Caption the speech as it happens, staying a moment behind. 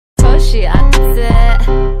しあって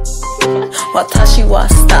私は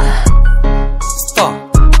スタースタ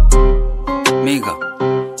ーミガ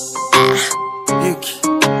ユキ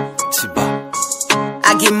千葉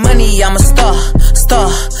I get money, I'm a star, star,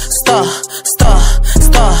 star, star,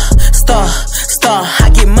 star, star, star. I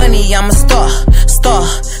get money, I'm a star, star,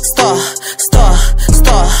 star, star,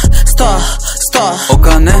 star, star, star. お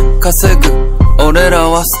金稼ぐ俺ら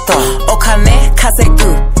はスター。お金稼ぐ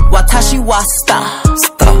私はスター。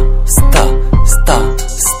スタースタースター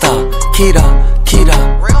スターキラキラ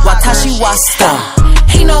私はスター。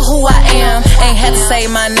He know who I am, ain't had to say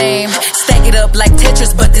my name. Stack it up like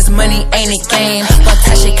Tetris, but this money ain't a game.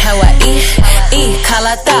 Watashi kawaii,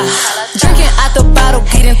 kalata. Drinking out the bottle,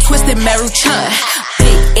 getting twisted, Maruchan.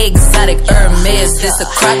 Big exotic Hermes, this a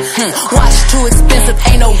crop. Watch too expensive,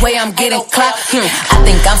 ain't no way I'm getting clocked. I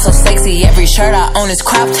think I'm so sexy, every shirt I own is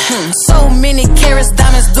cropped. So many carats,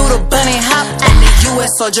 diamonds do the bunny hop. In the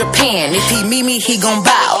US or Japan, if he meet me, he gon'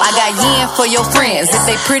 bow. I got yen for your friends, if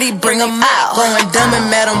they pretty, bring them out. Growing dumb and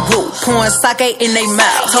mad, I'm woo, pouring sake in they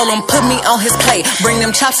mouth. Told him put me on his plate, bring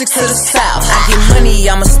them chopsticks to the south. I get money,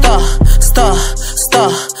 I'm a star, star, star,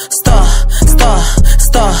 star, star,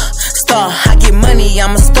 star, star. I get money,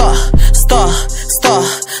 I'm a star, star, star,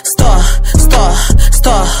 star, star,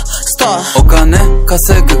 star, star. お金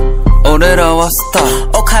稼ぐ俺らはスタ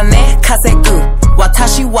ー。お金稼ぐ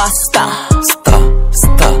私はスター。スター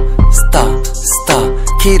スタースタースタ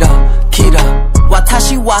ーキラキラ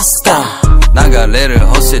私はスター。流れる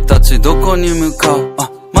星たちどこに向かう。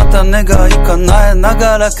また願い叶えな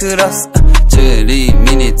がら暮らす。ジュエリー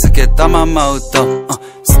身につけたまま歌う。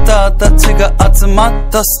スターたちが集ま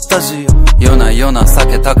ったスタジオ。夜な夜な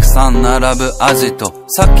酒たくさん並ぶアジト。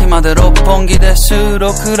さっきまで六本木で収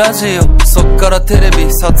録ラジオ。そっからテレ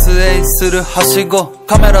ビ撮影するはしご。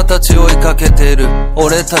カメラたち追いかけてる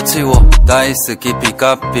俺たちを。大好きピ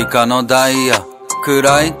カピカのダイヤ。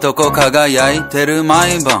暗いとこ輝いてる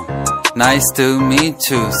毎晩。Nice to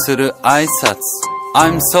meet you する挨拶。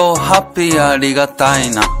I'm so happy ありがたい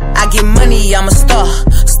な。I get money, I'm a star,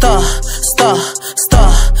 star, star, star,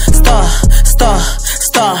 star, star,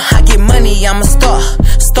 star. I get money, I'm a star,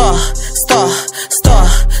 star, star, star,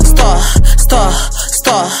 star, star,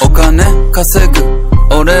 star. お金稼ぐ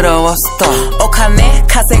俺らはスター。お金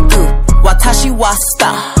稼ぐ私はスタ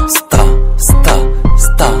ー。スタースター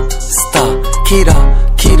スタースターキラ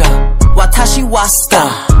キラ私はスタ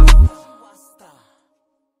ー。